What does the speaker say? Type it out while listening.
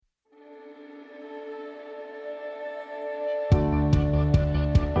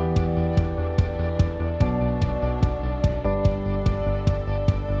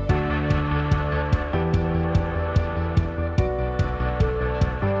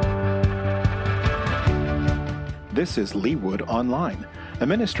This is Leawood Online, a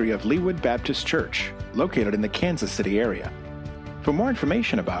ministry of Leawood Baptist Church, located in the Kansas City area. For more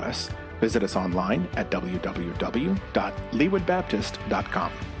information about us, visit us online at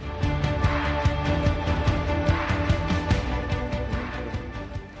www.leawoodbaptist.com.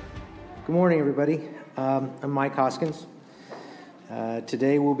 Good morning, everybody. I'm Mike Hoskins.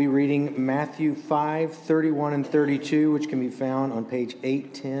 Today we'll be reading Matthew 5, 31 and 32, which can be found on page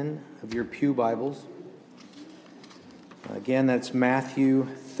 810 of your pew Bibles. Again, that's Matthew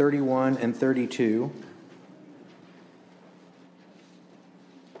 31 and 32.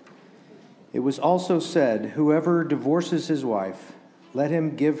 It was also said, "Whoever divorces his wife, let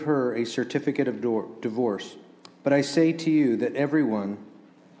him give her a certificate of divorce. But I say to you that everyone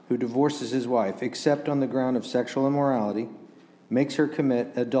who divorces his wife, except on the ground of sexual immorality, makes her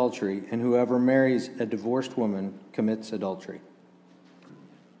commit adultery, and whoever marries a divorced woman commits adultery."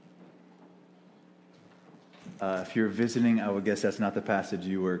 If you're visiting, I would guess that's not the passage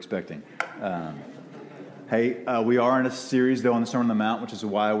you were expecting. We are in a series, though, on the Sermon on the Mount, which is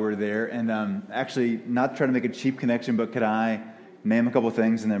why we're there. And actually, not trying to make a cheap connection, but could I name a couple of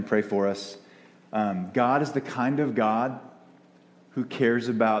things and then pray for us? God is the kind of God who cares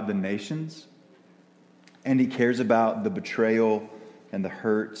about the nations, and he cares about the betrayal and the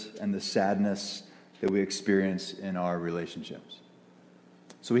hurt and the sadness that we experience in our relationships.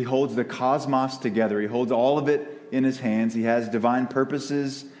 So he holds the cosmos together. He holds all of it in his hands. He has divine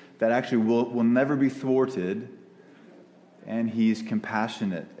purposes that actually will never be thwarted. And he's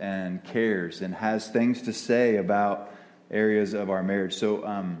compassionate and cares and has things to say about areas of our marriage.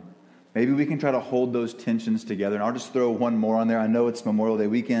 So maybe we can try to hold those tensions together. And I'll just throw one more on there. I know it's Memorial Day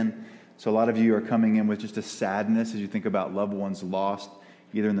weekend, so a lot of you are coming in with just a sadness as you think about loved ones lost,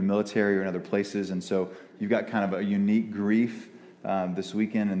 either in the military or in other places. And so you've got kind of a unique grief this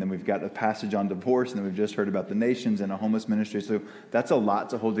weekend, and then we've got a passage on divorce, and then we've just heard about the nations and a homeless ministry. So that's a lot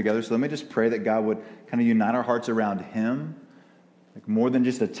to hold together. So let me just pray that God would kind of unite our hearts around him. Like more than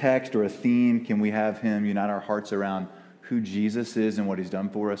just a text or a theme, can we have him unite our hearts around who Jesus is and what he's done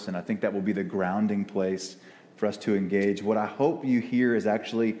for us? And I think that will be the grounding place for us to engage. What I hope you hear is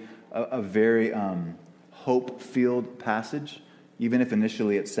actually a very hope-filled passage, even if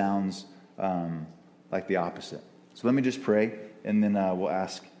initially it sounds like the opposite. So let me just pray, and then we'll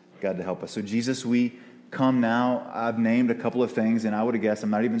ask God to help us. So Jesus, we come now. I've named a couple of things, and I would have guessed I'm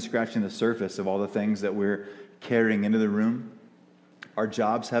not even scratching the surface of all the things that we're carrying into the room. Our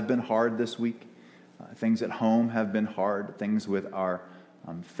jobs have been hard this week. Things at home have been hard. Things with our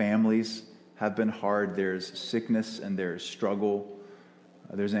families have been hard. There's sickness and there's struggle.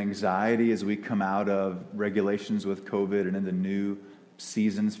 There's anxiety as we come out of regulations with COVID and into new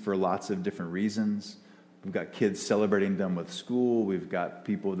seasons for lots of different reasons. We've got kids celebrating done with school. We've got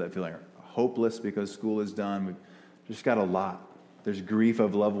people that feel like hopeless because school is done. We've just got a lot. There's grief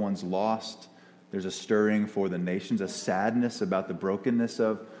of loved ones lost. There's a stirring for the nations, a sadness about the brokenness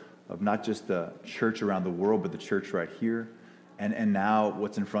of not just the church around the world, but the church right here. And now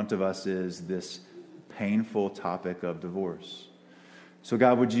what's in front of us is this painful topic of divorce. So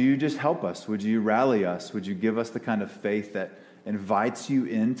God, would you just help us? Would you rally us? Would you give us the kind of faith that invites you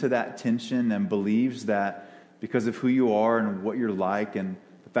into that tension and believes that because of who you are and what you're like and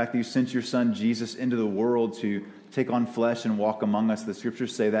the fact that you sent your son Jesus into the world to take on flesh and walk among us, the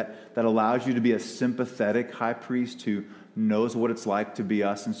scriptures say that allows you to be a sympathetic high priest who knows what it's like to be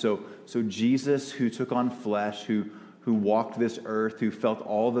us. And so Jesus, who took on flesh, who walked this earth, who felt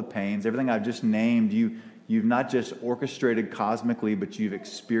all the pains, everything I've just named, you've not just orchestrated cosmically, but you've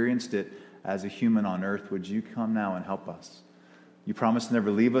experienced it as a human on earth. Would you come now and help us? You promised to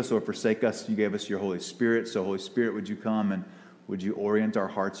never leave us or forsake us. You gave us your Holy Spirit. So Holy Spirit, would you come and would you orient our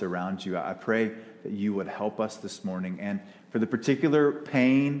hearts around you? I pray that you would help us this morning. And for the particular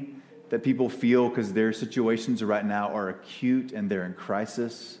pain that people feel because their situations right now are acute and they're in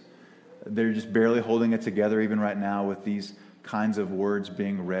crisis, they're just barely holding it together even right now with these kinds of words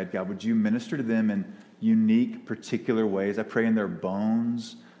being read. God, would you minister to them in unique, particular ways? I pray in their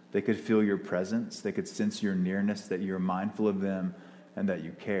bones they could feel your presence. They could sense your nearness, that you're mindful of them and that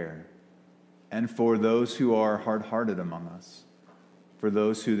you care. And for those who are hard-hearted among us, for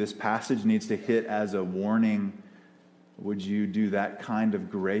those who this passage needs to hit as a warning, would you do that kind of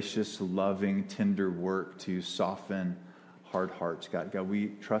gracious, loving, tender work to soften hard hearts? God, we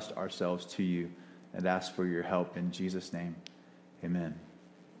trust ourselves to you and ask for your help in Jesus' name. Amen.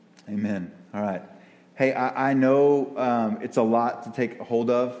 Amen. All right. Hey, I know it's a lot to take hold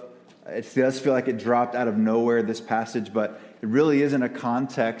of. It does feel like it dropped out of nowhere, this passage, but it really is in a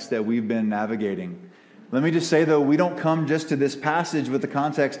context that we've been navigating. Let me just say, though, we don't come just to this passage with the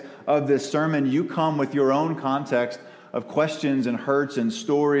context of this sermon. You come with your own context of questions and hurts and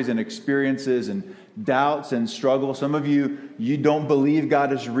stories and experiences and doubts and struggles. Some of you don't believe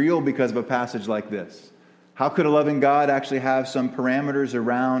God is real because of a passage like this. How could a loving God actually have some parameters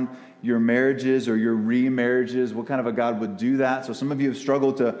around your marriages or your remarriages? What kind of a God would do that? So some of you have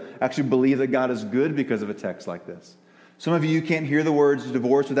struggled to actually believe that God is good because of a text like this. Some of you can't hear the words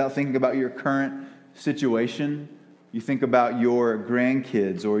divorce without thinking about your current situation. You think about your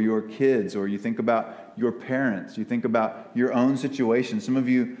grandkids or your kids, or you think about your parents. You think about your own situation. Some of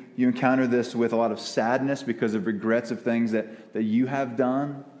you encounter this with a lot of sadness because of regrets of things that you have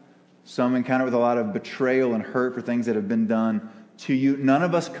done. Some encounter with a lot of betrayal and hurt for things that have been done to you. None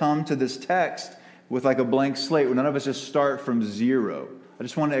of us come to this text with like a blank slate. None of us just start from zero. I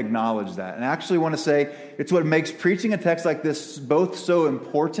just want to acknowledge that. And I actually want to say it's what makes preaching a text like this both so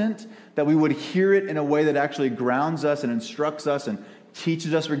important, that we would hear it in a way that actually grounds us and instructs us and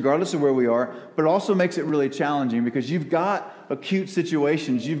teaches us regardless of where we are, but it also makes it really challenging because you've got acute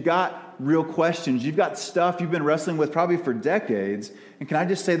situations, you've got real questions, you've got stuff you've been wrestling with probably for decades. And can I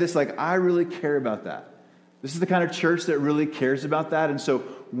just say this, like, I really care about that. This is the kind of church that really cares about that. And so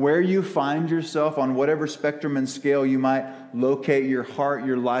where you find yourself on whatever spectrum and scale you might locate your heart,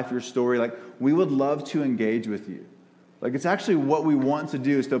 your life, your story, like, we would love to engage with you. Like, it's actually what we want to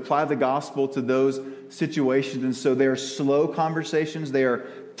do is to apply the gospel to those situations. And so they are slow conversations. They are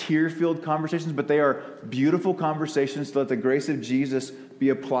tear-filled conversations, but they are beautiful conversations to let the grace of Jesus be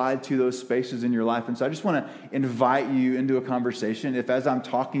applied to those spaces in your life. And so I just want to invite you into a conversation. If as I'm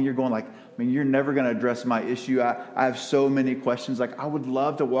talking, you're going like, you're never going to address my issue. I have so many questions. Like, I would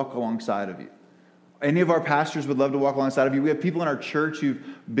love to walk alongside of you. Any of our pastors would love to walk alongside of you. We have people in our church who've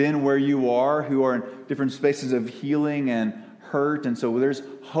been where you are, who are in different spaces of healing and hurt. And so there's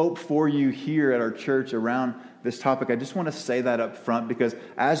hope for you here at our church around this topic. I just want to say that up front because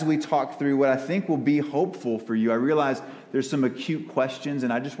as we talk through what I think will be hopeful for you, I realize there's some acute questions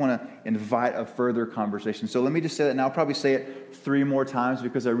and I just want to invite a further conversation. So let me just say that, and I'll probably say it 3 more times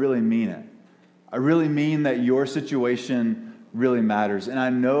because I really mean it. I really mean that your situation really matters. And I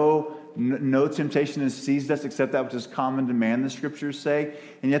know no temptation has seized us except that which is common to man, the scriptures say.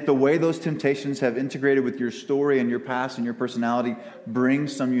 And yet the way those temptations have integrated with your story and your past and your personality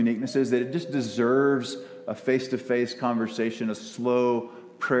brings some uniquenesses that it just deserves a face-to-face conversation, a slow,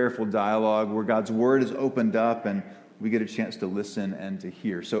 prayerful dialogue where God's word is opened up and we get a chance to listen and to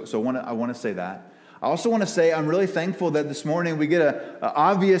hear. So I want to say that. I also want to say I'm really thankful that this morning we get an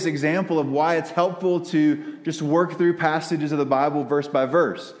obvious example of why it's helpful to just work through passages of the Bible verse by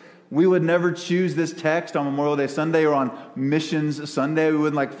verse. We would never choose this text on Memorial Day Sunday or on Missions Sunday. We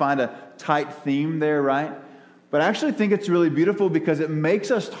wouldn't find a tight theme there, right? But I actually think it's really beautiful because it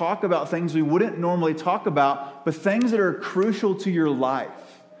makes us talk about things we wouldn't normally talk about, but things that are crucial to your life.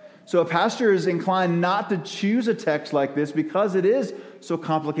 So a pastor is inclined not to choose a text like this because it is so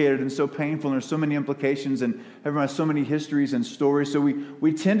complicated and so painful, and there's so many implications, and everyone has so many histories and stories. So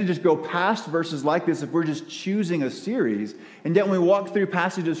we tend to just go past verses like this if we're just choosing a series. And yet when we walk through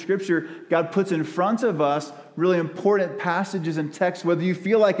passages of Scripture, God puts in front of us really important passages and texts, whether you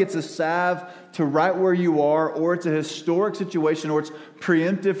feel like it's a salve to right where you are, or it's a historic situation, or it's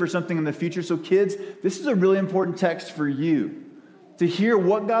preemptive for something in the future. So kids, this is a really important text for you. To hear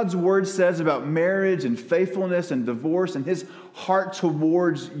what God's word says about marriage and faithfulness and divorce and his heart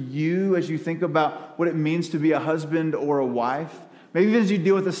towards you as you think about what it means to be a husband or a wife. Maybe as you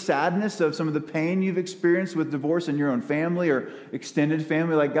deal with the sadness of some of the pain you've experienced with divorce in your own family or extended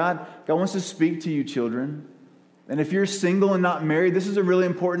family. Like God wants to speak to you, children. And if you're single and not married, this is a really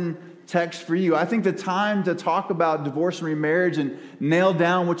important text for you. I think the time to talk about divorce and remarriage and nail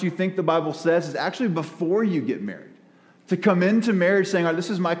down what you think the Bible says is actually before you get married. To come into marriage saying, all right, this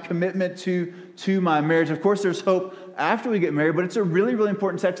is my commitment to my marriage. Of course, there's hope after we get married, but it's a really, really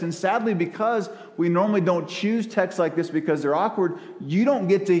important text. And sadly, because we normally don't choose texts like this because they're awkward, you don't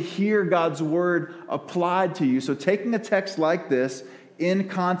get to hear God's word applied to you. So taking a text like this in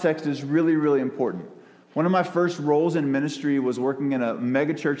context is really, really important. One of my first roles in ministry was working in a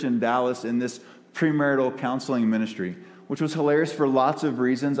mega church in Dallas in this premarital counseling ministry, which was hilarious for lots of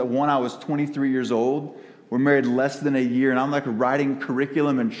reasons. One, I was 23 years old. We're married less than a year, and I'm writing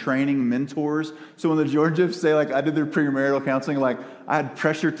curriculum and training mentors. So when the Georgians say I did their premarital counseling, I had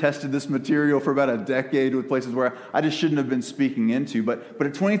pressure tested this material for about a decade with places where I just shouldn't have been speaking into. But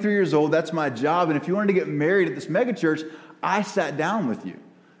at 23 years old, that's my job. And if you wanted to get married at this mega church, I sat down with you.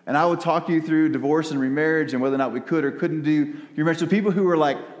 And I would talk you through divorce and remarriage and whether or not we could or couldn't do your marriage. So people who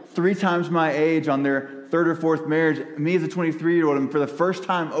were 3 times my age on their third or fourth marriage, me as a 23-year-old, I'm for the first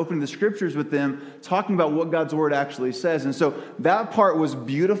time opening the scriptures with them, talking about what God's word actually says. And so that part was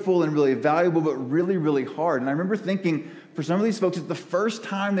beautiful and really valuable, but really, really hard. And I remember thinking, for some of these folks, it's the first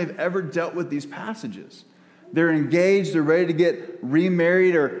time they've ever dealt with these passages. They're engaged, they're ready to get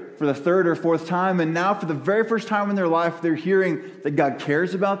remarried or for the third or fourth time, and now for the very first time in their life, they're hearing that God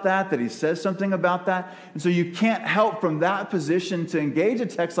cares about that He says something about that. And so you can't help from that position to engage a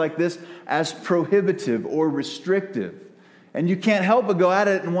text like this as prohibitive or restrictive. And you can't help but go at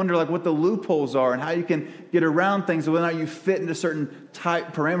it and wonder like what the loopholes are and how you can get around things, whether or not you fit into certain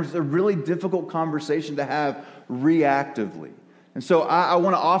type parameters. It's a really difficult conversation to have reactively. And so I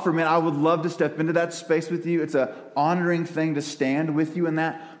want to offer, man, I would love to step into that space with you. It's an honoring thing to stand with you in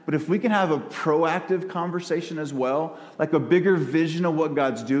that. But if we can have a proactive conversation as well, like a bigger vision of what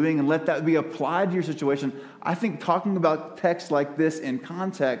God's doing and let that be applied to your situation, I think talking about texts like this in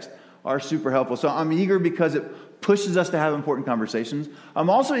context are super helpful. So I'm eager because it pushes us to have important conversations. I'm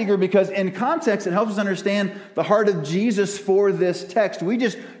also eager because in context, it helps us understand the heart of Jesus for this text. We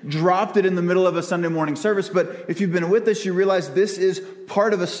just dropped it in the middle of a Sunday morning service, but if you've been with us, you realize this is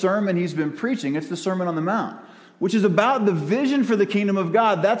part of a sermon he's been preaching. It's the Sermon on the Mount, which is about the vision for the kingdom of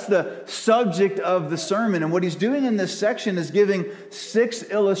God. That's the subject of the sermon. And what he's doing in this section is giving 6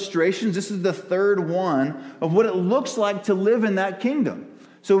 illustrations. This is the third one of what it looks like to live in that kingdom.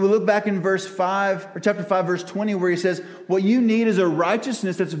 So we look back in chapter 5, verse 20, where he says, what you need is a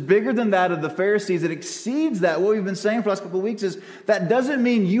righteousness that's bigger than that of the Pharisees. It exceeds that. What we've been saying for the last couple of weeks is that doesn't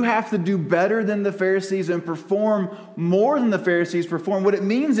mean you have to do better than the Pharisees and perform more than the Pharisees perform. What it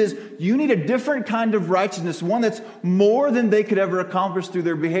means is you need a different kind of righteousness, one that's more than they could ever accomplish through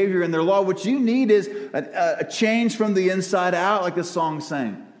their behavior and their law. What you need is a change from the inside out, like the song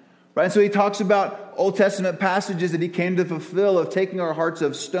sang. Right? So he talks about Old Testament passages that he came to fulfill of taking our hearts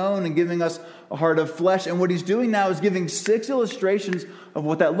of stone and giving us a heart of flesh. And what he's doing now is giving 6 illustrations of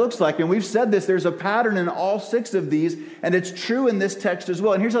what that looks like. And we've said this, there's a pattern in all 6 of these, and it's true in this text as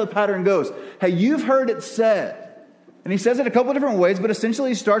well. And here's how the pattern goes. Hey, you've heard it said. And he says it a couple of different ways, but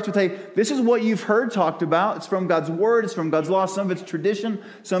essentially he starts with, hey, this is what you've heard talked about. It's from God's word, it's from God's law. Some of it's tradition,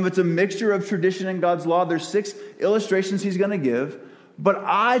 some of it's a mixture of tradition and God's law. There's 6 illustrations he's going to give. But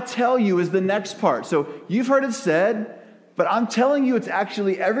I tell you is the next part. So you've heard it said, but I'm telling you it's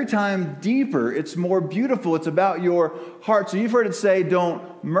actually every time deeper. It's more beautiful. It's about your heart. So you've heard it say,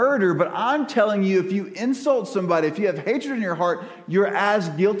 don't murder. But I'm telling you, if you insult somebody, if you have hatred in your heart, you're as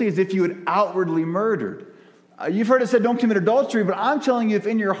guilty as if you had outwardly murdered. You've heard it said, don't commit adultery. But I'm telling you, if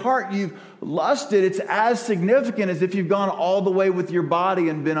in your heart you've lusted, it's as significant as if you've gone all the way with your body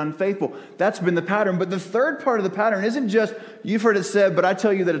and been unfaithful. That's been the pattern. But the third part of the pattern isn't just, you've heard it said, but I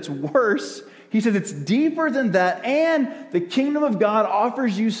tell you that it's worse. He says it's deeper than that. And the kingdom of God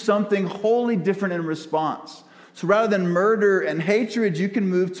offers you something wholly different in response. So rather than murder and hatred, you can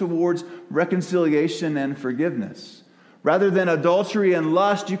move towards reconciliation and forgiveness. Rather than adultery and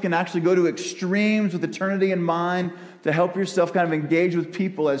lust, you can actually go to extremes with eternity in mind to help yourself kind of engage with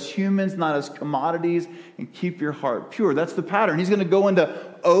people as humans, not as commodities, and keep your heart pure. That's the pattern. He's going to go into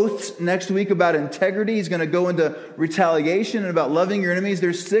oaths next week about integrity. He's going to go into retaliation and about loving your enemies.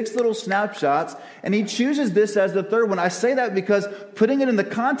 There's 6 little snapshots, and he chooses this as the third one. I say that because putting it in the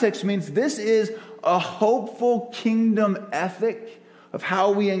context means this is a hopeful kingdom ethic of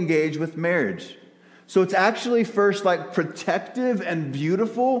how we engage with marriage. So it's actually first like protective and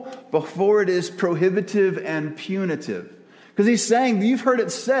beautiful before it is prohibitive and punitive. Because he's saying, you've heard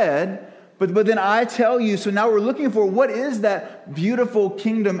it said, but then I tell you. So now we're looking for what is that beautiful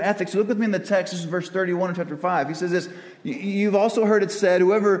kingdom ethic. So look with me in the text. This is verse 31 of chapter 5. He says this, you've also heard it said,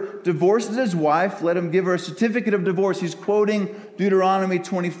 whoever divorces his wife, let him give her a certificate of divorce. He's quoting Deuteronomy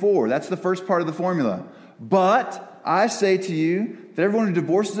 24. That's the first part of the formula. But I say to you that everyone who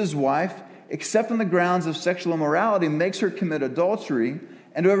divorces his wife, except on the grounds of sexual immorality, makes her commit adultery,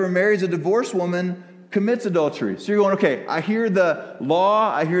 and whoever marries a divorced woman commits adultery. So you're going, okay, I hear the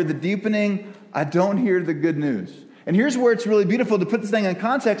law, I hear the deepening, I don't hear the good news. And here's where it's really beautiful to put this thing in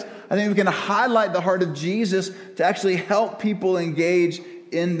context. I think we can highlight the heart of Jesus to actually help people engage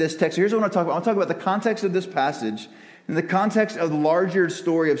in this text. So here's what I want to talk about. I want to talk about the context of this passage, in the context of the larger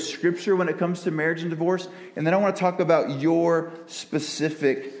story of Scripture when it comes to marriage and divorce, and then I want to talk about your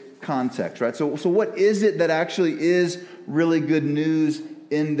specific context, right? So what is it that actually is really good news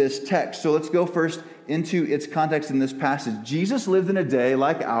in this text? So let's go first into its context in this passage. Jesus lived in a day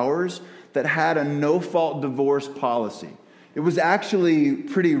like ours that had a no-fault divorce policy. It was actually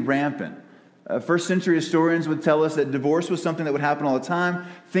pretty rampant. First century historians would tell us that divorce was something that would happen all the time.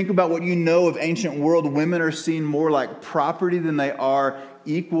 Think about what you know of ancient world. Women are seen more like property than they are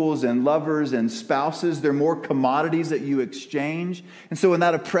equals and lovers and spouses. They're more commodities that you exchange. And so in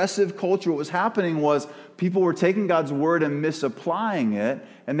that oppressive culture, what was happening was people were taking God's word and misapplying it.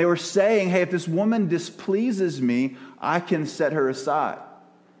 And they were saying, hey, if this woman displeases me, I can set her aside.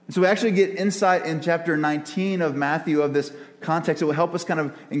 And so we actually get insight in chapter 19 of Matthew of this context. It will help us kind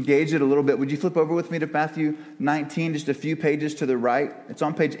of engage it a little bit. Would you flip over with me to Matthew 19, just a few pages to the right? It's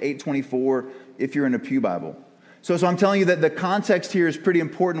on page 824 if you're in a Pew Bible. So I'm telling you that the context here is pretty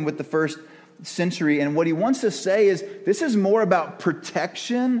important with the first century. And what he wants to say is this is more about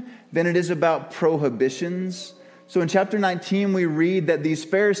protection than it is about prohibitions. So in chapter 19, we read that these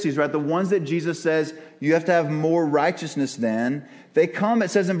Pharisees, right, the ones that Jesus says you have to have more righteousness than, they come, it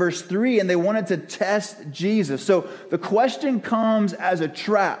says in verse 3, and they wanted to test Jesus. So the question comes as a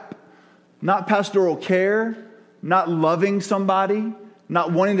trap, not pastoral care, not loving somebody,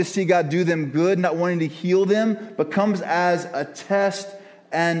 not wanting to see God do them good, not wanting to heal them, but comes as a test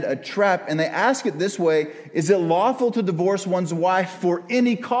and a trap. And they ask it this way: is it lawful to divorce one's wife for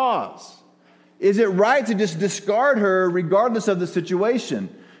any cause? Is it right to just discard her regardless of the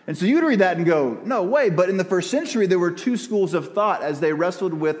situation? And so you'd read that and go, no way. But in the first century, there were two schools of thought as they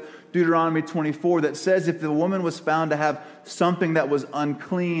wrestled with Deuteronomy 24 that says if the woman was found to have something that was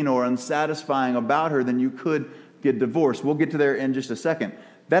unclean or unsatisfying about her, then you could get divorced. We'll get to there in just a second.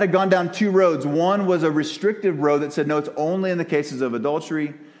 That had gone down two roads. One was a restrictive road that said, no, it's only in the cases of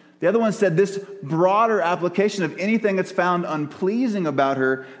adultery. The other one said this broader application of anything that's found unpleasing about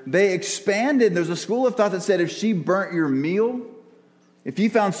her. They expanded. There's a school of thought that said if she burnt your meal, if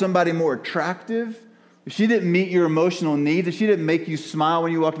you found somebody more attractive, if she didn't meet your emotional needs, if she didn't make you smile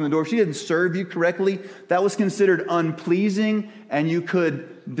when you walked in the door, if she didn't serve you correctly, that was considered unpleasing and you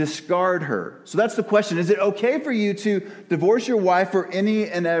could discard her. So that's the question. Is it okay for you to divorce your wife for any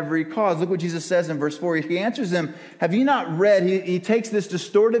and every cause? Look what Jesus says in verse 4. He answers them, have you not read? He takes this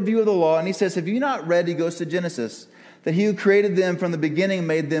distorted view of the law and he says, have you not read? He goes to Genesis, that he who created them from the beginning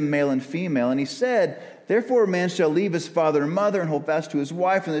made them male and female. And he said, therefore, a man shall leave his father and mother and hold fast to his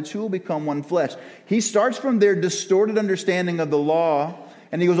wife, and the two will become one flesh. He starts from their distorted understanding of the law,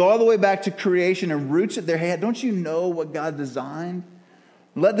 and he goes all the way back to creation and roots it there. Hey, don't you know what God designed?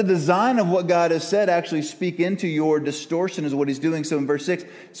 Let the design of what God has said actually speak into your distortion is what he's doing. So in verse 6,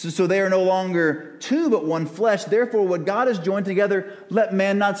 so they are no longer two but one flesh. Therefore, what God has joined together, let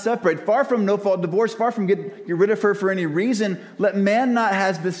man not separate. Far from no-fault divorce, far from get rid of her for any reason, let man not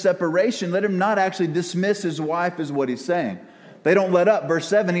have this separation. Let him not actually dismiss his wife is what he's saying. They don't let up. Verse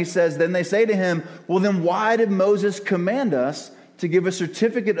 7, he says, then they say to him, well, then why did Moses command us to give a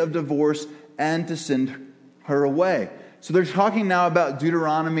certificate of divorce and to send her away? So they're talking now about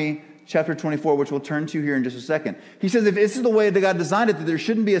Deuteronomy chapter 24, which we'll turn to here in just a second. He says if this is the way that God designed it, that there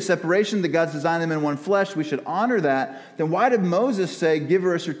shouldn't be a separation, that God's designed them in one flesh, we should honor that, then why did Moses say, give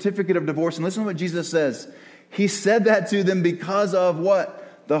her a certificate of divorce? And listen to what Jesus says. He said that to them because of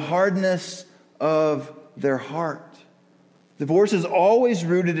what? The hardness of their heart. Divorce is always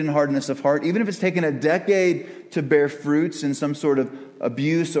rooted in hardness of heart, even if it's taken a decade to bear fruits in some sort of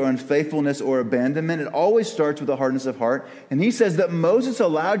abuse or unfaithfulness or abandonment. It always starts with a hardness of heart. And he says that Moses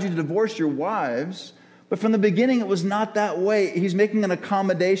allowed you to divorce your wives, but from the beginning it was not that way. He's making an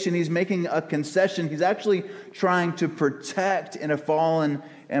accommodation. He's making a concession. He's actually trying to protect in a fallen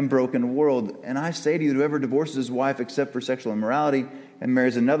and broken world. And I say to you, whoever divorces his wife except for sexual immorality and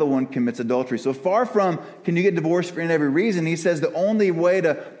marries another one commits adultery. So far from can you get divorced for any every reason, he says the only way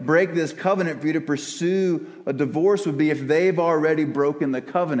to break this covenant for you to pursue a divorce would be if they've already broken the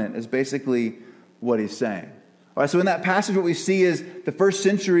covenant, is basically what he's saying. All right, so in that passage what we see is the first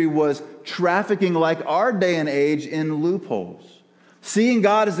century was trafficking like our day and age in loopholes. Seeing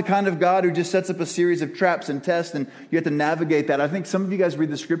God as the kind of God who just sets up a series of traps and tests, and you have to navigate that. I think some of you guys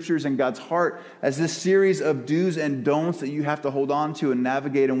read the scriptures in God's heart as this series of do's and don'ts that you have to hold on to and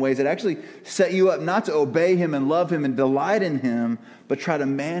navigate in ways that actually set you up not to obey him and love him and delight in him, but try to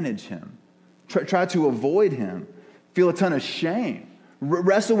manage him, try to avoid him, feel a ton of shame.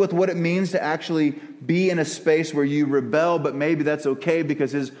 Wrestle with what it means to actually be in a space where you rebel, but maybe that's okay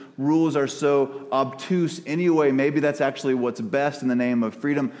because his rules are so obtuse anyway. Maybe that's actually what's best in the name of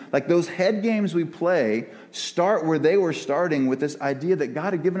freedom. Like those head games we play start where they were starting with this idea that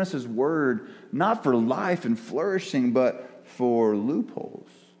God had given us his word, not for life and flourishing, but for loopholes.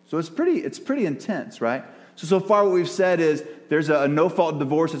 So it's pretty intense, right? So far what we've said is there's a no-fault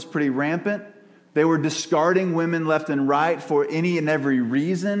divorce that's pretty rampant. They were discarding women left and right for any and every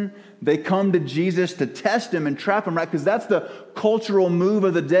reason. they come to Jesus to test him and trap him, right? Because that's the cultural move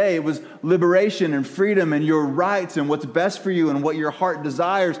of the day. It was liberation and freedom and your rights and what's best for you and what your heart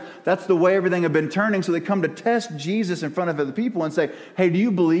desires. That's the way everything had been turning. So they come to test Jesus in front of other people and say, hey, do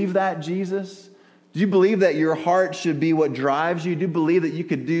you believe that, Jesus? Do you believe that your heart should be what drives you? Do you believe that you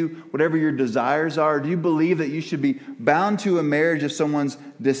could do whatever your desires are? Do you believe that you should be bound to a marriage if someone's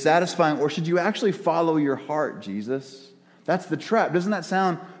dissatisfying? Or should you actually follow your heart, Jesus? That's the trap. Doesn't that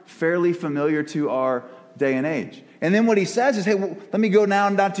sound fairly familiar to our day and age? And then what he says is, hey, well, let me go now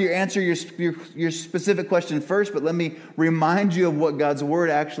not to answer your specific question first, but let me remind you of what God's word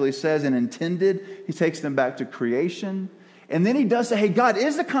actually says and intended. He takes them back to creation. And then he does say, hey, God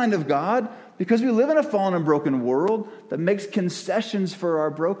is the kind of God, because we live in a fallen and broken world, that makes concessions for our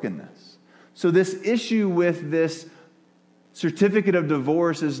brokenness. So this issue with this certificate of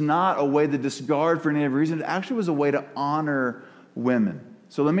divorce is not a way to discard for any other reason. It actually was a way to honor women.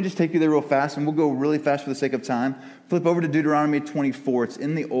 So let me just take you there real fast, and we'll go really fast for the sake of time. Flip over to Deuteronomy 24. It's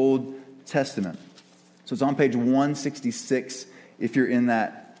in the Old Testament. So it's on page 166 if you're in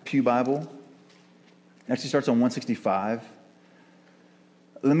that Pew Bible. It actually starts on 165.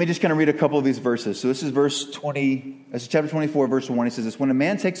 Let me just kind of read a couple of these verses. So this is this is chapter 24, verse 1. It says this: when a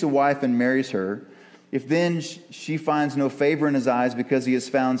man takes a wife and marries her, if then she finds no favor in his eyes because he has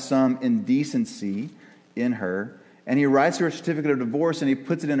found some indecency in her, and he writes her a certificate of divorce and he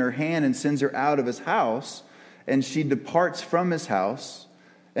puts it in her hand and sends her out of his house, and she departs from his house,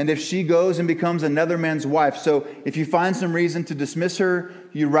 and if she goes and becomes another man's wife. So if you find some reason to dismiss her,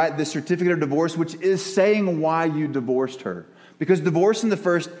 you write this certificate of divorce, which is saying why you divorced her. Because divorce in the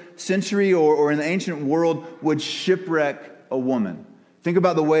first century or in the ancient world would shipwreck a woman. Think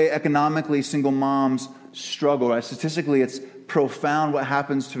about the way economically single moms struggle. Right? Statistically, it's profound what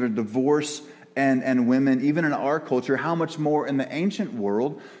happens to a divorce and women, even in our culture, how much more in the ancient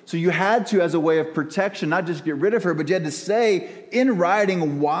world. So you had to, as a way of protection, not just get rid of her, but you had to say in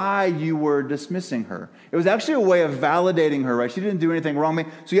writing why you were dismissing her. It was actually a way of validating her, right? She didn't do anything wrong.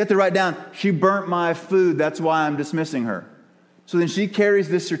 So you have to write down, she burnt my food, that's why I'm dismissing her. So then she carries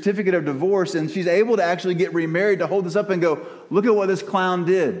this certificate of divorce, and she's able to actually get remarried, to hold this up and go, look at what this clown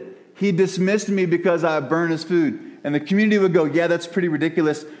did. He dismissed me because I burned his food. And the community would go, yeah, that's pretty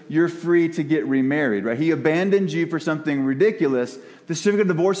ridiculous. You're free to get remarried, right? He abandoned you for something ridiculous. The certificate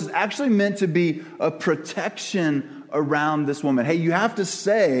of divorce is actually meant to be a protection around this woman. Hey, you have to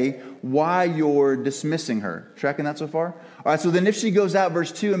say why you're dismissing her. Tracking that so far? All right, so then if she goes out,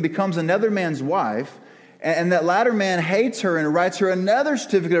 verse 2, and becomes another man's wife, and that latter man hates her and writes her another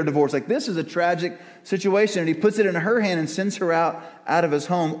certificate of divorce. Like, this is a tragic situation. And he puts it in her hand and sends her out of his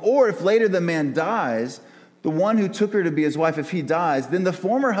home. Or if later the man dies, the one who took her to be his wife, if he dies, then the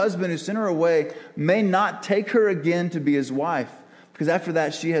former husband who sent her away may not take her again to be his wife, because after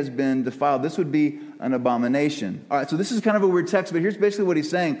that she has been defiled. This would be an abomination. All right, so this is kind of a weird text, but here's basically what he's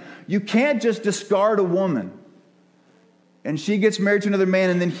saying. You can't just discard a woman, and she gets married to another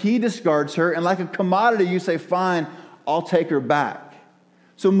man, and then he discards her, and like a commodity, you say, fine, I'll take her back.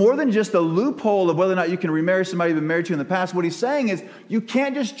 So more than just a loophole of whether or not you can remarry somebody you've been married to in the past, what he's saying is you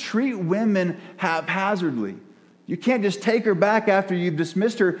can't just treat women haphazardly. You can't just take her back after you've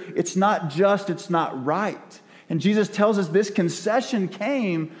dismissed her. It's not just, it's not right. And Jesus tells us this concession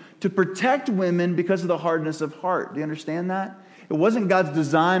came to protect women because of the hardness of heart. Do you understand that? It wasn't God's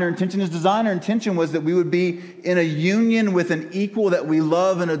design or intention. His design or intention was that we would be in a union with an equal that we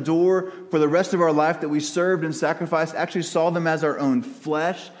love and adore for the rest of our life, that we served and sacrificed, actually saw them as our own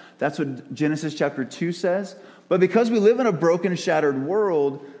flesh. That's what Genesis chapter 2 says. But because we live in a broken, shattered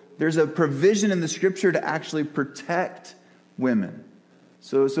world, there's a provision in the scripture to actually protect women.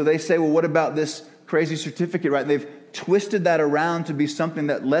 So they say, well, what about this crazy certificate, right? They've twisted that around to be something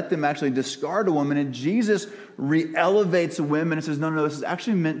that let them actually discard a woman. And Jesus re-elevates a woman and says, no, this is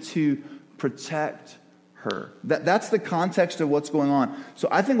actually meant to protect her. That's the context of what's going on. So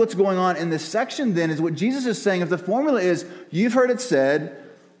I think what's going on in this section then is what Jesus is saying. If the formula is, you've heard it said,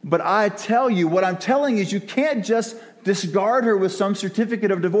 but I tell you, what I'm telling is you can't just discard her with some certificate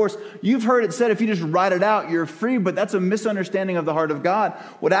of divorce. You've heard it said if you just write it out, you're free, but that's a misunderstanding of the heart of God.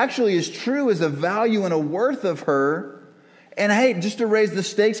 What actually is true is a value and a worth of her. And hey, just to raise the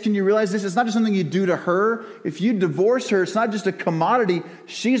stakes, can you realize this? It's not just something you do to her. If you divorce her, it's not just a commodity.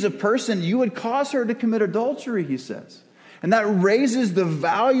 She's a person. You would cause her to commit adultery, he says. And that raises the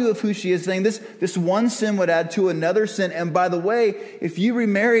value of who she is, saying this one sin would add to another sin. And by the way, if you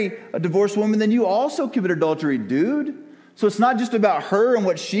remarry a divorced woman, then you also commit adultery, dude. So it's not just about her and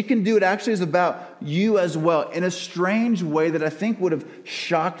what she can do. It actually is about you as well. In a strange way that I think would have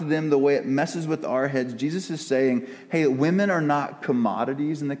shocked them the way it messes with our heads, Jesus is saying, hey, women are not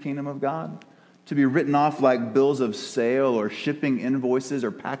commodities in the kingdom of God to be written off like bills of sale or shipping invoices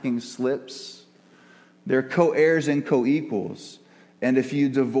or packing slips. They're co-heirs and co-equals. And if you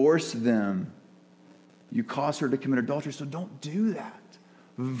divorce them, you cause her to commit adultery. So don't do that.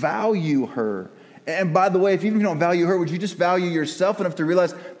 Value her. And by the way, if even if you don't value her, would you just value yourself enough to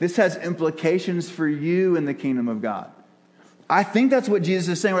realize this has implications for you in the kingdom of God? I think that's what Jesus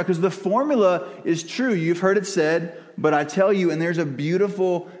is saying, right? Because the formula is true. You've heard it said, but I tell you, and there's a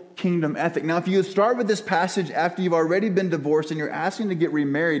beautiful kingdom ethic. Now, if you start with this passage after you've already been divorced and you're asking to get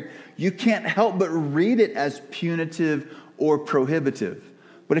remarried, you can't help but read it as punitive or prohibitive.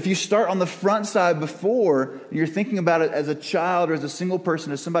 But if you start on the front side before, and you're thinking about it as a child or as a single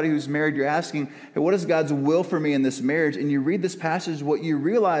person, as somebody who's married, you're asking, hey, what is God's will for me in this marriage? And you read this passage, what you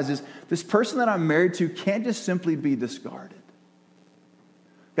realize is this person that I'm married to can't just simply be discarded.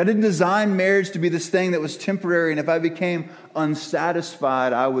 God didn't design marriage to be this thing that was temporary, and if I became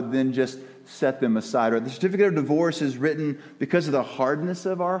unsatisfied, I would then just set them aside. Or the certificate of divorce is written because of the hardness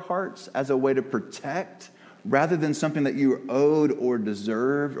of our hearts as a way to protect, rather than something that you owed or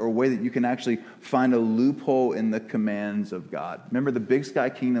deserved, or a way that you can actually find a loophole in the commands of God. Remember the big sky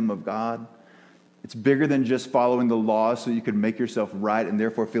kingdom of God? It's bigger than just following the law so you could make yourself right and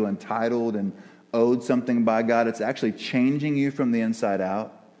therefore feel entitled and owed something by God. It's actually changing you from the inside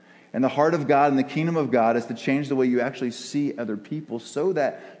out. And the heart of God and the kingdom of God is to change the way you actually see other people so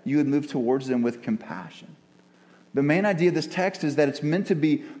that you would move towards them with compassion. The main idea of this text is that it's meant to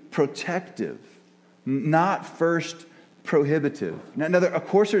be protective, not first prohibitive. Now, of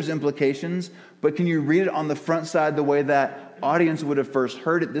course there's implications, but can you read it on the front side the way that audience would have first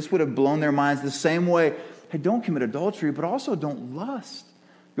heard it? This would have blown their minds the same way. Hey, don't commit adultery, but also don't lust.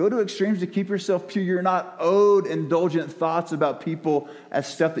 Go to extremes to keep yourself pure. You're not owed indulgent thoughts about people as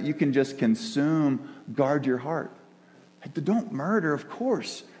stuff that you can just consume. Guard your heart. Hey, don't murder, of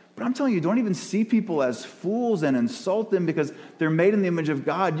course. But I'm telling you, don't even see people as fools and insult them because they're made in the image of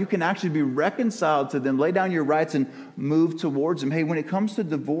God. You can actually be reconciled to them. Lay down your rights and move towards them. Hey, when it comes to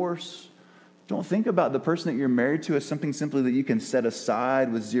divorce, don't think about the person that you're married to as something simply that you can set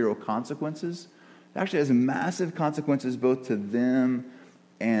aside with zero consequences. It actually has massive consequences both to them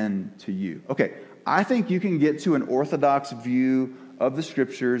and to you. Okay, I think you can get to an orthodox view of the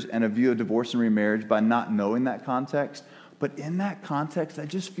scriptures and a view of divorce and remarriage by not knowing that context. But in that context, that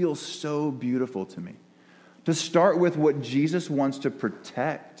just feels so beautiful to me. To start with what Jesus wants to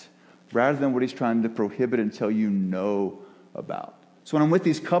protect rather than what he's trying to prohibit until you know about. So when I'm with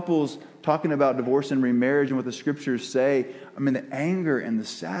these couples talking about divorce and remarriage and what the scriptures say, I mean, the anger and the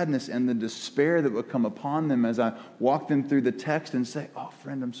sadness and the despair that would come upon them as I walk them through the text and say, oh,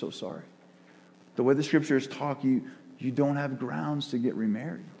 friend, I'm so sorry. The way the scriptures talk, you don't have grounds to get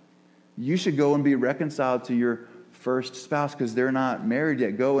remarried. You should go and be reconciled to your first spouse because they're not married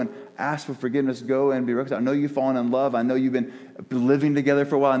yet. Go and ask for forgiveness. Go and be reconciled. I know you've fallen in love. I know you've been living together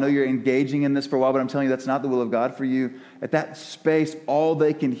for a while. I know you're engaging in this for a while, but I'm telling you that's not the will of God for you. At that space, all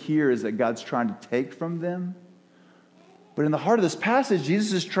they can hear is that God's trying to take from them. But in the heart of this passage,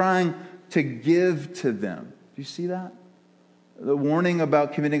 Jesus is trying to give to them. Do you see that? The warning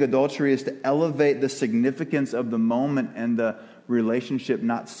about committing adultery is to elevate the significance of the moment and the relationship,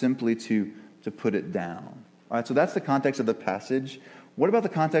 not simply to put it down. All right, so that's the context of the passage. What about the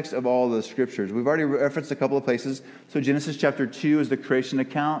context of all the scriptures? We've already referenced a couple of places. So Genesis chapter 2 is the creation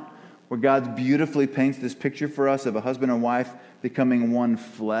account where God beautifully paints this picture for us of a husband and wife becoming one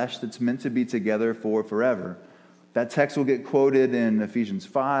flesh that's meant to be together for forever. That text will get quoted in Ephesians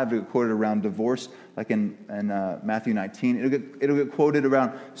 5. It'll get quoted around divorce, like in Matthew 19. It'll get quoted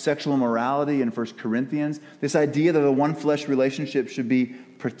around sexual immorality in 1 Corinthians. This idea that a one flesh relationship should be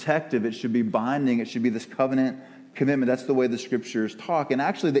protective. It should be binding. It should be this covenant commitment. That's the way the scriptures talk. And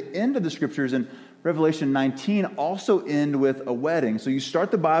actually, the end of the scriptures in Revelation 19 also end with a wedding. So you start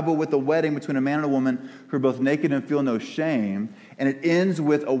the Bible with a wedding between a man and a woman who are both naked and feel no shame. And it ends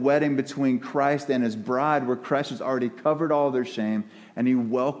with a wedding between Christ and his bride where Christ has already covered all their shame and he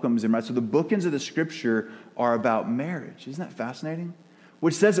welcomes them, right? So the bookends of the scripture are about marriage. Isn't that fascinating?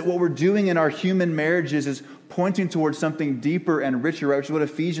 Which says that what we're doing in our human marriages is pointing towards something deeper and richer, right? Which is what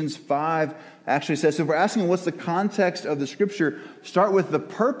Ephesians 5 actually says. So if we're asking what's the context of the scripture, start with the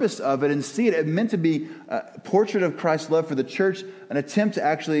purpose of it and see it. It meant to be a portrait of Christ's love for the church, an attempt to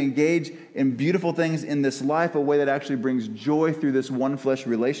actually engage in beautiful things in this life, a way that actually brings joy through this one flesh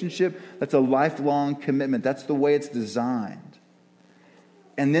relationship. That's a lifelong commitment. That's the way it's designed.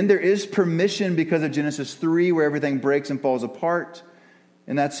 And then there is permission because of Genesis 3, where everything breaks and falls apart.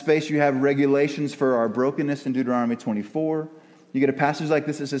 In that space, you have regulations for our brokenness in Deuteronomy 24. You get a passage like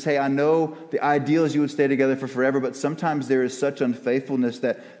this that says, hey, I know the ideal is you would stay together for forever, but sometimes there is such unfaithfulness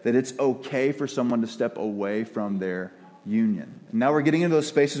that it's okay for someone to step away from their union. And now we're getting into those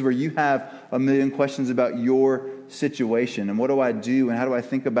spaces where you have a million questions about your situation. And what do I do? And how do I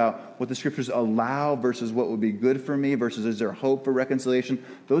think about what the scriptures allow versus what would be good for me versus is there hope for reconciliation?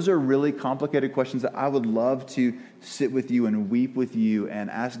 Those are really complicated questions that I would love to sit with you and weep with you and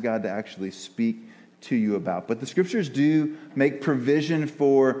ask God to actually speak to you about. But the scriptures do make provision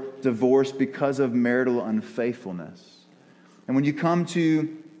for divorce because of marital unfaithfulness. And when you come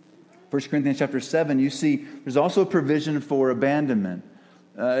to 1 Corinthians chapter 7, you see there's also a provision for abandonment.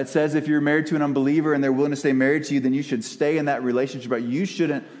 It says if you're married to an unbeliever and they're willing to stay married to you, then you should stay in that relationship. Right? You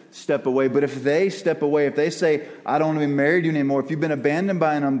shouldn't step away. But if they step away, if they say, I don't want to be married to you anymore, if you've been abandoned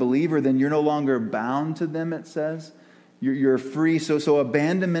by an unbeliever, then you're no longer bound to them, it says. You're free. So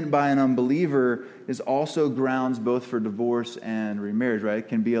abandonment by an unbeliever is also grounds both for divorce and remarriage, right? It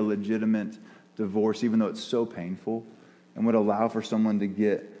can be a legitimate divorce, even though it's so painful, and would allow for someone to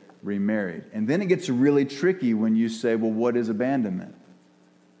get remarried. And then it gets really tricky when you say, well, what is abandonment?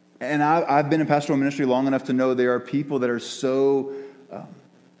 And I've been in pastoral ministry long enough to know there are people that are so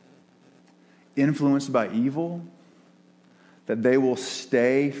influenced by evil that they will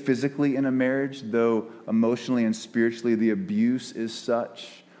stay physically in a marriage, though emotionally and spiritually the abuse is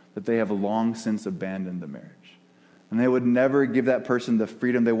such that they have long since abandoned the marriage. And they would never give that person the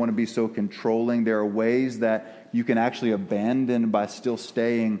freedom. They want to be so controlling. There are ways that you can actually abandon by still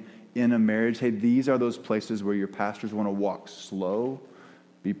staying in a marriage. Hey, these are those places where your pastors want to walk slow,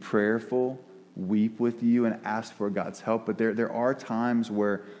 be prayerful, weep with you, and ask for God's help. But there are times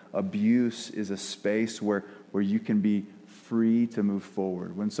where abuse is a space where you can be free to move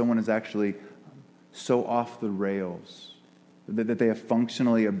forward. When someone is actually so off the rails that they have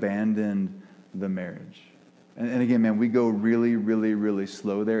functionally abandoned the marriage. And again, man, we go really, really, really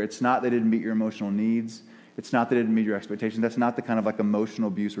slow there. It's not they didn't meet your emotional needs. It's not that it didn't meet your expectations. That's not the kind of like emotional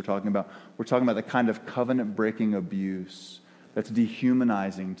abuse we're talking about. We're talking about the kind of covenant-breaking abuse that's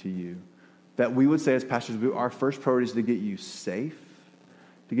dehumanizing to you. That we would say as pastors, our first priority is to get you safe,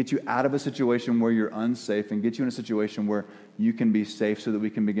 to get you out of a situation where you're unsafe and get you in a situation where you can be safe so that we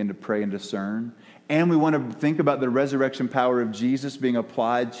can begin to pray and discern. And we want to think about the resurrection power of Jesus being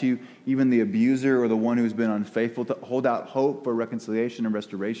applied to even the abuser or the one who's been unfaithful, to hold out hope for reconciliation and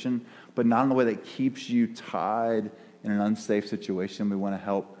restoration, but not in a way that keeps you tied in an unsafe situation. We want to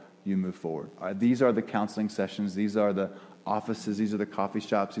help you move forward. All right, these are the counseling sessions. These are the offices. These are the coffee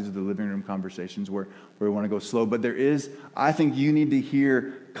shops. These are the living room conversations where we want to go slow. But there is, I think you need to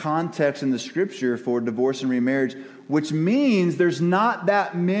hear context in the scripture for divorce and remarriage, which means there's not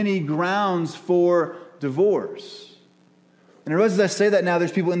that many grounds for divorce. And as I say that now,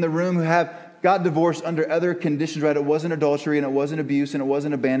 there's people in the room who have got divorced under other conditions, right? It wasn't adultery and it wasn't abuse and it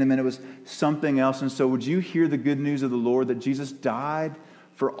wasn't abandonment. It was something else. And so would you hear the good news of the Lord that Jesus died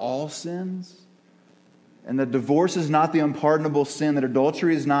for all sins? And that divorce is not the unpardonable sin, that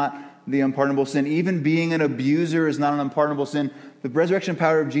adultery is not the unpardonable sin. Even being an abuser is not an unpardonable sin. The resurrection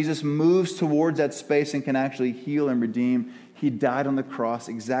power of Jesus moves towards that space and can actually heal and redeem. He died on the cross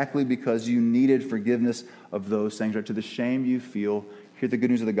exactly because you needed forgiveness of those things. Right? To the shame you feel, hear the good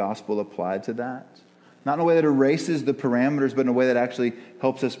news of the gospel applied to that. Not in a way that erases the parameters, but in a way that actually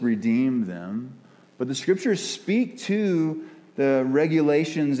helps us redeem them. But the scriptures speak to the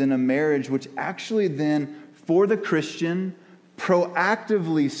regulations in a marriage, which actually then, for the Christian,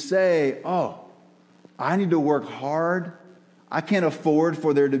 proactively say, oh, I need to work hard. I can't afford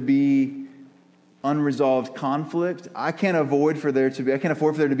for there to be unresolved conflict. I can't afford for there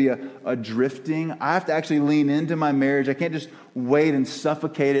to be a drifting. I have to actually lean into my marriage. I can't just wait and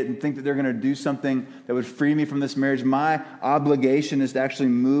suffocate it and think that they're going to do something that would free me from this marriage. My obligation is to actually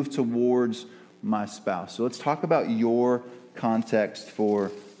move towards my spouse. So let's talk about your context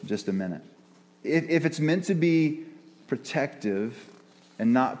for just a minute. If it's meant to be protective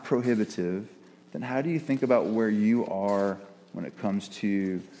and not prohibitive, then how do you think about where you are when it comes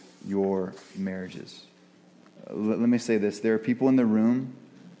to your marriages? Let me say this. There are people in the room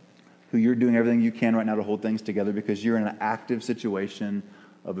who you're doing everything you can right now to hold things together because you're in an active situation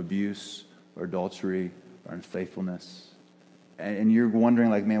of abuse or adultery or unfaithfulness. And you're wondering,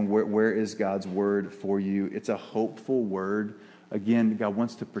 like, man, where is God's word for you? It's a hopeful word. Again, God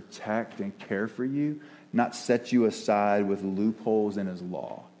wants to protect and care for you, not set you aside with loopholes in his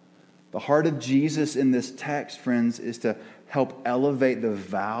law. The heart of Jesus in this text, friends, is to help elevate the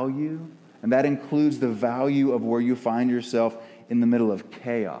value, and that includes the value of where you find yourself in the middle of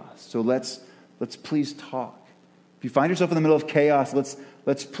chaos. So let's please talk. If you find yourself in the middle of chaos,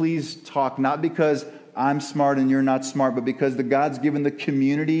 let's please talk, not because I'm smart and you're not smart, but because God's given the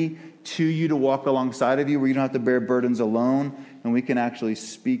community to you to walk alongside of you where you don't have to bear burdens alone, and we can actually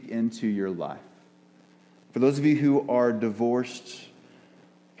speak into your life. For those of you who are divorced,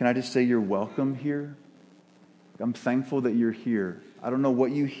 can I just say you're welcome here? I'm thankful that you're here. I don't know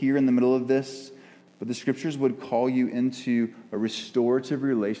what you hear in the middle of this, but the scriptures would call you into a restorative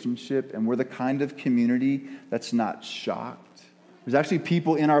relationship, and we're the kind of community that's not shocked. There's actually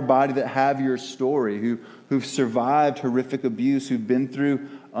people in our body that have your story, who've survived horrific abuse, who've been through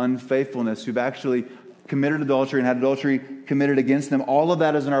unfaithfulness, who've actually committed adultery and had adultery committed against them. All of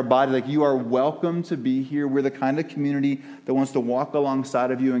that is in our body. Like, you are welcome to be here. We're the kind of community that wants to walk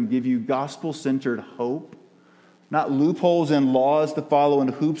alongside of you and give you gospel-centered hope. Not loopholes and laws to follow and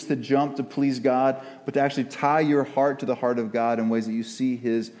hoops to jump to please God, but to actually tie your heart to the heart of God in ways that you see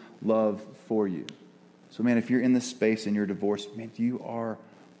His love for you. So, man, if you're in this space and you're divorced, man, you are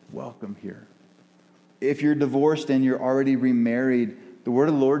welcome here. If you're divorced and you're already remarried, the word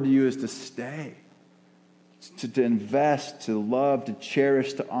of the Lord to you is to stay, to invest, to love, to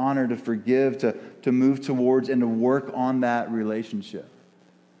cherish, to honor, to forgive, to move towards and to work on that relationship.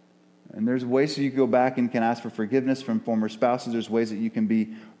 And there's ways that you can go back and can ask for forgiveness from former spouses. There's ways that you can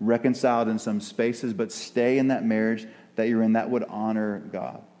be reconciled in some spaces, but stay in that marriage that you're in. That would honor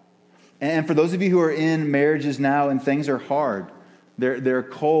God. And for those of you who are in marriages now and things are hard, they're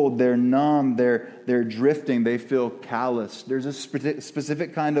cold, they're numb, they're drifting, they feel callous. There's a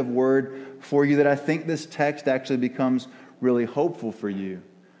specific kind of word for you that I think this text actually becomes really hopeful for you.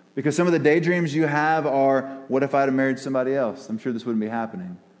 Because some of the daydreams you have are, what if I'd have married somebody else? I'm sure this wouldn't be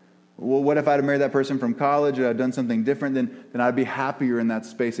happening. Well, what if I'd have married that person from college or I'd done something different? Then I'd be happier in that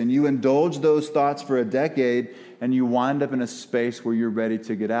space. And you indulge those thoughts for a decade, and you wind up in a space where you're ready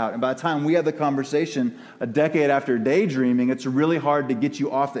to get out. And by the time we have the conversation a decade after daydreaming, it's really hard to get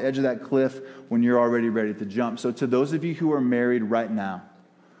you off the edge of that cliff when you're already ready to jump. So to those of you who are married right now,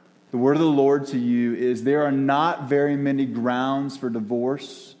 the word of the Lord to you is there are not very many grounds for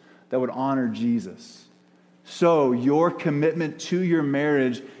divorce that would honor Jesus. So your commitment to your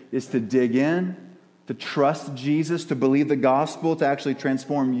marriage is to dig in, to trust Jesus, to believe the gospel, to actually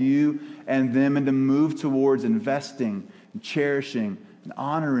transform you and them, and to move towards investing and cherishing and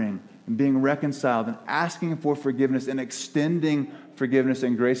honoring and being reconciled and asking for forgiveness and extending forgiveness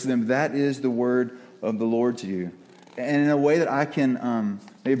and grace to them. That is the word of the Lord to you. And in a way that I can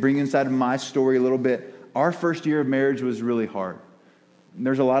maybe bring inside of my story a little bit, our first year of marriage was really hard. And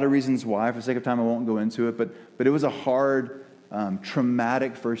there's a lot of reasons why. For the sake of time, I won't go into it, but it was a hard,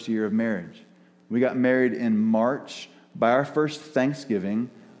 traumatic first year of marriage. We got married in March. By our first Thanksgiving,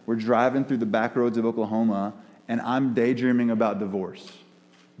 we're driving through the back roads of Oklahoma, and I'm daydreaming about divorce.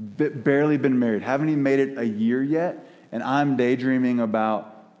 Barely been married. Haven't even made it a year yet, and I'm daydreaming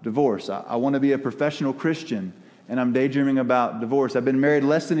about divorce. I want to be a professional Christian, and I'm daydreaming about divorce. I've been married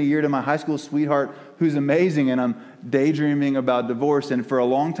less than a year to my high school sweetheart, who's amazing, and I'm daydreaming about divorce. And for a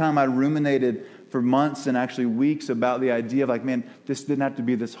long time, I ruminated for months and actually weeks about the idea of, like, man, this didn't have to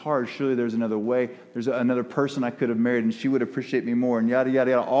be this hard. Surely there's another way. There's another person I could have married, and she would appreciate me more, and yada,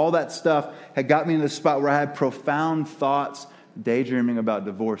 yada, yada. All that stuff had got me in the spot where I had profound thoughts daydreaming about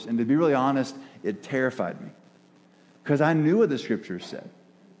divorce. And to be really honest, it terrified me because I knew what the scriptures said,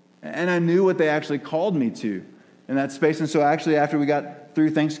 and I knew what they actually called me to in that space. And so actually, after we got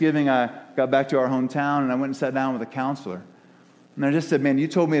through Thanksgiving, I got back to our hometown, and I went and sat down with a counselor. And I just said, man, you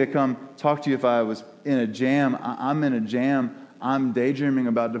told me to come talk to you if I was in a jam. I'm in a jam. I'm daydreaming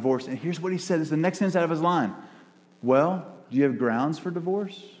about divorce. And here's what he said. It's the next sentence out of his line. Well, do you have grounds for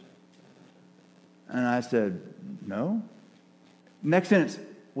divorce? And I said, no. Next sentence.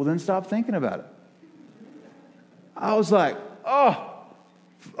 Well, then stop thinking about it. I was like, oh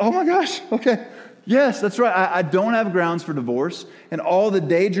my gosh. Okay. Yes, that's right. I don't have grounds for divorce, and all the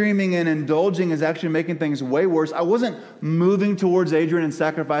daydreaming and indulging is actually making things way worse. I wasn't moving towards Adrian in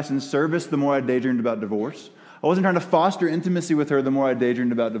sacrifice and service the more I daydreamed about divorce. I wasn't trying to foster intimacy with her the more I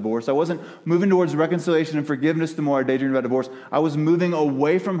daydreamed about divorce. I wasn't moving towards reconciliation and forgiveness the more I daydreamed about divorce. I was moving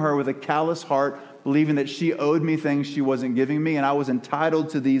away from her with a callous heart, believing that she owed me things she wasn't giving me, and I was entitled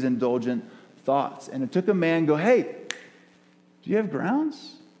to these indulgent thoughts. And it took a man go, hey, do you have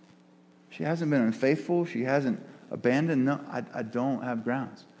grounds? She hasn't been unfaithful. She hasn't abandoned. No, I don't have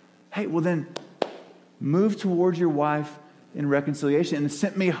grounds. Hey, well then, move towards your wife in reconciliation. And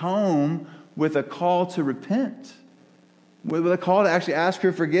sent me home with a call to repent, with a call to actually ask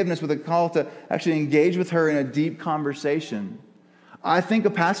her forgiveness, with a call to actually engage with her in a deep conversation. I think a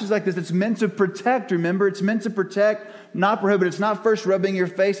passage like this, it's meant to protect, remember? It's meant to protect, not prohibit. It's not first rubbing your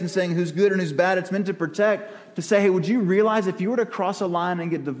face and saying who's good and who's bad. It's meant to protect, to say, hey, would you realize if you were to cross a line and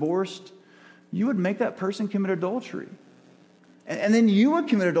get divorced, you would make that person commit adultery. And then you would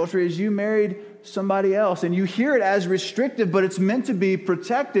commit adultery as you married somebody else. And you hear it as restrictive, but it's meant to be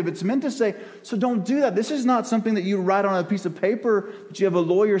protective. It's meant to say, so don't do that. This is not something that you write on a piece of paper, that you have a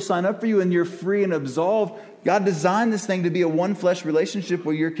lawyer sign up for you and you're free and absolved. God designed this thing to be a one-flesh relationship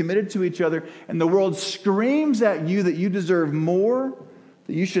where you're committed to each other, and the world screams at you that you deserve more,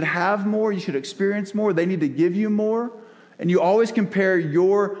 that you should have more, you should experience more, they need to give you more. And you always compare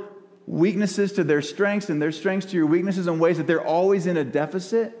your weaknesses to their strengths and their strengths to your weaknesses in ways that they're always in a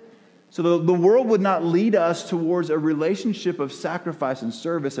deficit. So the world would not lead us towards a relationship of sacrifice and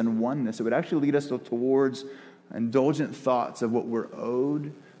service and oneness. It would actually lead us towards indulgent thoughts of what we're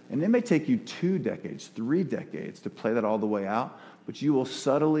owed. And it may take you 2 decades, 3 decades to play that all the way out, but you will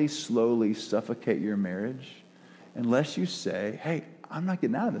subtly, slowly suffocate your marriage unless you say, hey, I'm not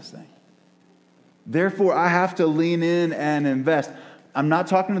getting out of this thing. Therefore, I have to lean in and invest. I'm not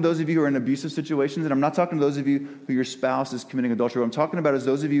talking to those of you who are in abusive situations, and I'm not talking to those of you who your spouse is committing adultery. What I'm talking about is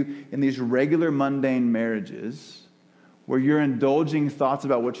those of you in these regular mundane marriages where you're indulging thoughts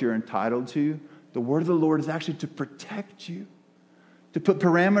about what you're entitled to. The word of the Lord is actually to protect you, to put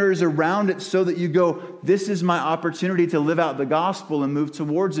parameters around it so that you go, this is my opportunity to live out the gospel and move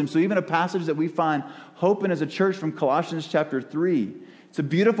towards Him. So even a passage that we find hope in as a church from Colossians chapter 3, it's a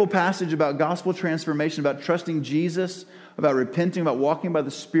beautiful passage about gospel transformation, about trusting Jesus, about repenting, about walking by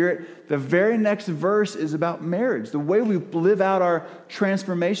the Spirit. The very next verse is about marriage. The way we live out our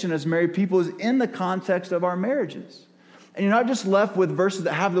transformation as married people is in the context of our marriages. And you're not just left with verses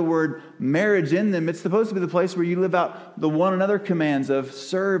that have the word marriage in them. It's supposed to be the place where you live out the one another commands of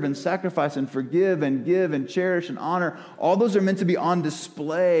serve and sacrifice and forgive and give and cherish and honor. All those are meant to be on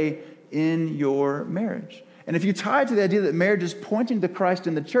display in your marriage. And if you tie it to the idea that marriage is pointing to Christ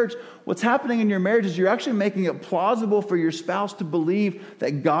in the church, what's happening in your marriage is you're actually making it plausible for your spouse to believe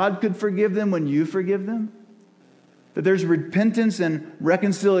that God could forgive them when you forgive them, that there's repentance and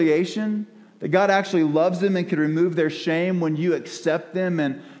reconciliation, that God actually loves them and can remove their shame when you accept them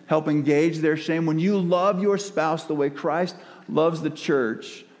and help engage their shame. When you love your spouse the way Christ loves the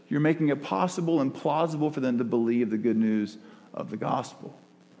church, you're making it possible and plausible for them to believe the good news of the gospel.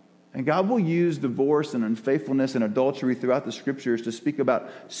 And God will use divorce and unfaithfulness and adultery throughout the scriptures to speak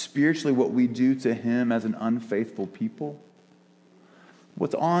about spiritually what we do to Him as an unfaithful people.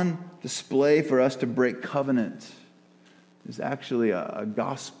 What's on display for us to break covenant is actually a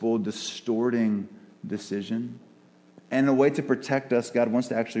gospel-distorting decision. And a way to protect us, God wants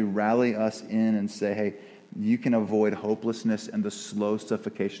to actually rally us in and say, hey, you can avoid hopelessness and the slow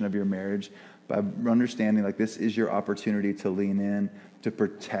suffocation of your marriage by understanding like this is your opportunity to lean in, to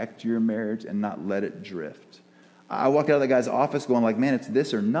protect your marriage and not let it drift. I walked out of that guy's office going like, man, it's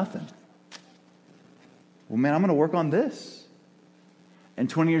this or nothing. Well, man, I'm going to work on this. And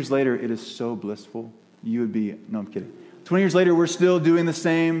 20 years later, it is so blissful. You would be, no, I'm kidding. 20 years later, we're still doing the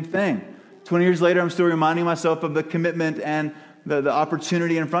same thing. 20 years later, I'm still reminding myself of the commitment and the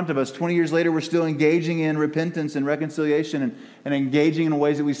opportunity in front of us. 20 years later, we're still engaging in repentance and reconciliation and engaging in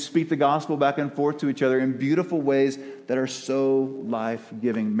ways that we speak the gospel back and forth to each other in beautiful ways that are so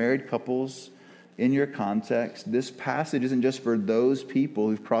life-giving. Married couples, in your context, this passage isn't just for those people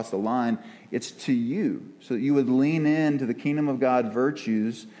who've crossed the line. It's to you, so that you would lean into the kingdom of God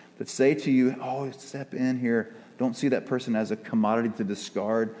virtues that say to you, oh, step in here. Don't see that person as a commodity to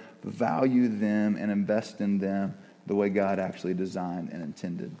discard. Value them and invest in them the way God actually designed and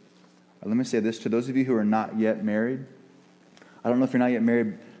intended. Let me say this to those of you who are not yet married. I don't know if you're not yet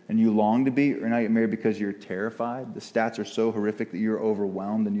married and you long to be, or not yet married because you're terrified. The stats are so horrific that you're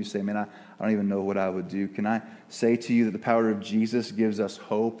overwhelmed and you say, man, I don't even know what I would do. Can I say to you that the power of Jesus gives us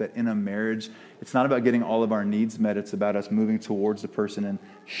hope that in a marriage, it's not about getting all of our needs met. It's about us moving towards the person and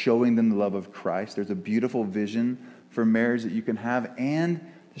showing them the love of Christ. There's a beautiful vision for marriage that you can have, and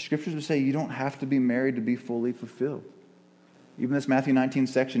the scriptures would say you don't have to be married to be fully fulfilled. Even this Matthew 19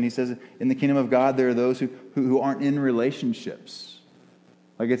 section, he says, in the kingdom of God, there are those who aren't in relationships.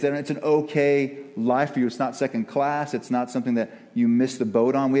 Like it's an okay life for you. It's not second class. It's not something that you miss the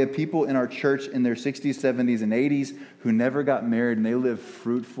boat on. We have people in our church in their 60s, 70s, and 80s who never got married, and they live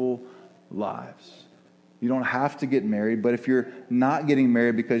fruitful lives. You don't have to get married, but if you're not getting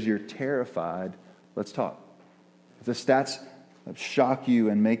married because you're terrified, let's talk. If the stats shock you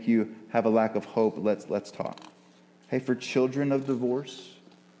and make you have a lack of hope, let's talk. Hey, for children of divorce,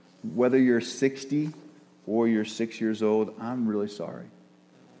 whether you're 60 or you're 6 years old, I'm really sorry.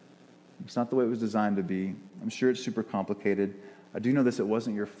 It's not the way it was designed to be. I'm sure it's super complicated. I do know this, it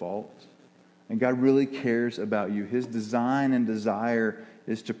wasn't your fault. And God really cares about you. His design and desire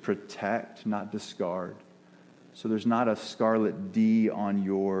is to protect, not discard. So there's not a scarlet D on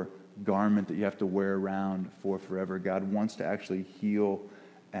your garment that you have to wear around for forever. God wants to actually heal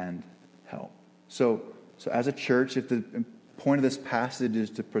and help. So as a church, if the point of this passage is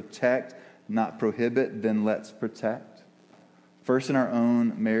to protect, not prohibit, then let's protect. First in our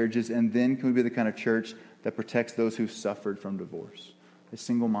own marriages, and then can we be the kind of church that protects those who've suffered from divorce? As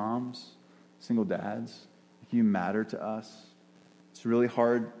single moms, single dads, you matter to us. It's really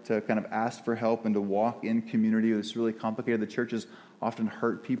hard to kind of ask for help and to walk in community. It's really complicated. The churches often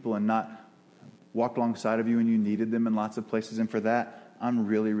hurt people and not walked alongside of you when you needed them in lots of places. And for that, I'm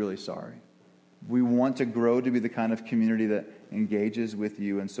really, really sorry. We want to grow to be the kind of community that engages with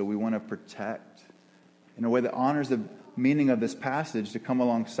you. And so we want to protect in a way that honors the meaning of this passage, to come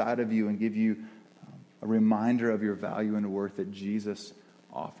alongside of you and give you a reminder of your value and worth that Jesus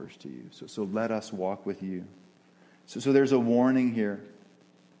offers to you. So let us walk with you. So there's a warning here.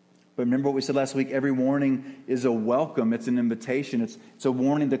 But remember what we said last week, every warning is a welcome. It's an invitation. It's a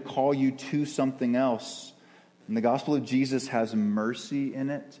warning to call you to something else. And the gospel of Jesus has mercy in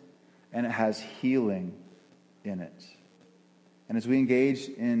it, and it has healing in it. And as we engage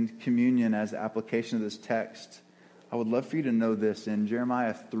in communion as the application of this text, I would love for you to know this. In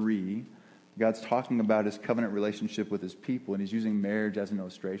Jeremiah 3, God's talking about his covenant relationship with his people, and he's using marriage as an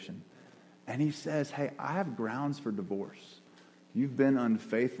illustration. And he says, hey, I have grounds for divorce. You've been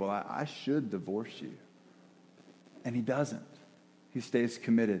unfaithful. I should divorce you. And he doesn't. He stays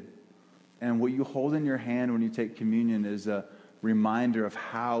committed. And what you hold in your hand when you take communion is a reminder of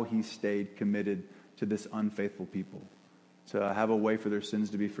how he stayed committed to this unfaithful people, to have a way for their sins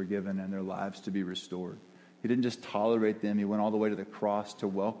to be forgiven and their lives to be restored. He didn't just tolerate them. He went all the way to the cross to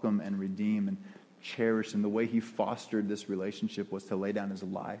welcome and redeem and cherish. And the way he fostered this relationship was to lay down his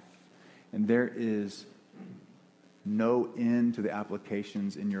life. And there is no end to the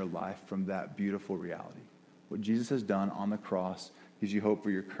applications in your life from that beautiful reality. What Jesus has done on the cross gives you hope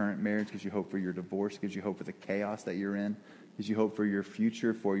for your current marriage, gives you hope for your divorce, gives you hope for the chaos that you're in, gives you hope for your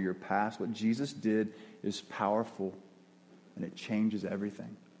future, for your past. What Jesus did is powerful, and it changes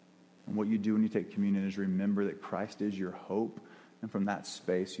everything. And what you do when you take communion is remember that Christ is your hope, and from that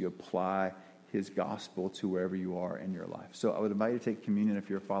space you apply his gospel to wherever you are in your life. So I would invite you to take communion if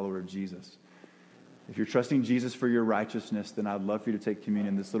you're a follower of Jesus. If you're trusting Jesus for your righteousness, then I'd love for you to take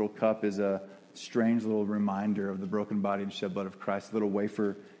communion. This little cup is a strange little reminder of the broken body and shed blood of Christ. The little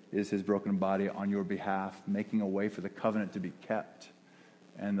wafer is his broken body on your behalf, making a way for the covenant to be kept.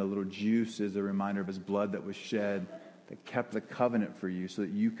 And the little juice is a reminder of his blood that was shed, that kept the covenant for you so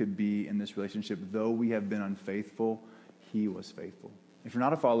that you could be in this relationship. Though we have been unfaithful, he was faithful. If you're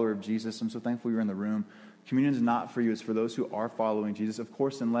not a follower of Jesus, I'm so thankful you're in the room. Communion is not for you. It's for those who are following Jesus. Of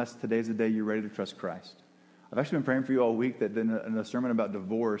course, unless today's the day you're ready to trust Christ. I've actually been praying for you all week that in a sermon about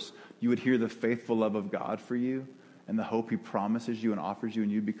divorce, you would hear the faithful love of God for you and the hope he promises you and offers you,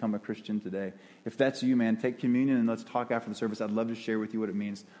 and you become a Christian today. If that's you, man, take communion and let's talk after the service. I'd love to share with you what it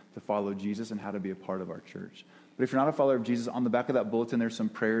means to follow Jesus and how to be a part of our church. But if you're not a follower of Jesus, on the back of that bulletin, there's some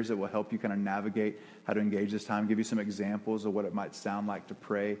prayers that will help you kind of navigate how to engage this time, give you some examples of what it might sound like to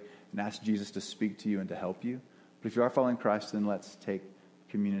pray and ask Jesus to speak to you and to help you. But if you are following Christ, then let's take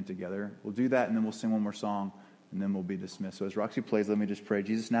communion together. We'll do that, and then we'll sing one more song, and then we'll be dismissed. So as Roxy plays, let me just pray.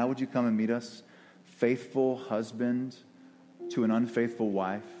 Jesus, now would you come and meet us, faithful husband to an unfaithful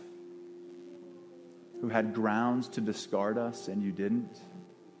wife who had grounds to discard us, and you didn't.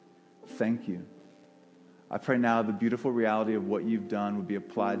 Thank you. I pray now the beautiful reality of what you've done would be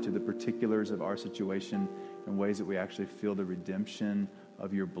applied to the particulars of our situation in ways that we actually feel the redemption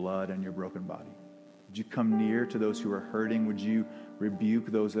of your blood and your broken body. Would you come near to those who are hurting? Would you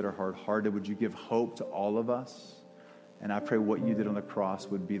rebuke those that are hard-hearted? Would you give hope to all of us? And I pray what you did on the cross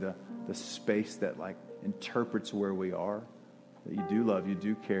would be the space that interprets where we are, that you do love, you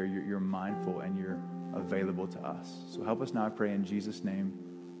do care, you're mindful, and you're available to us. So help us now, I pray in Jesus' name.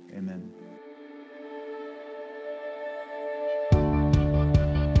 Amen.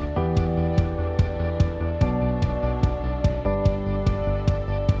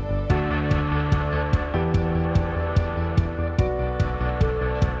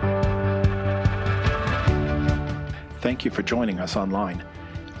 Thank you for joining us online.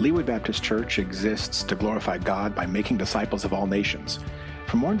 Leawood Baptist Church exists to glorify God by making disciples of all nations.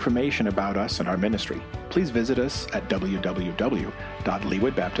 For more information about us and our ministry, please visit us at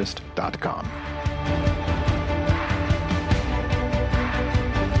www.leawoodbaptist.com.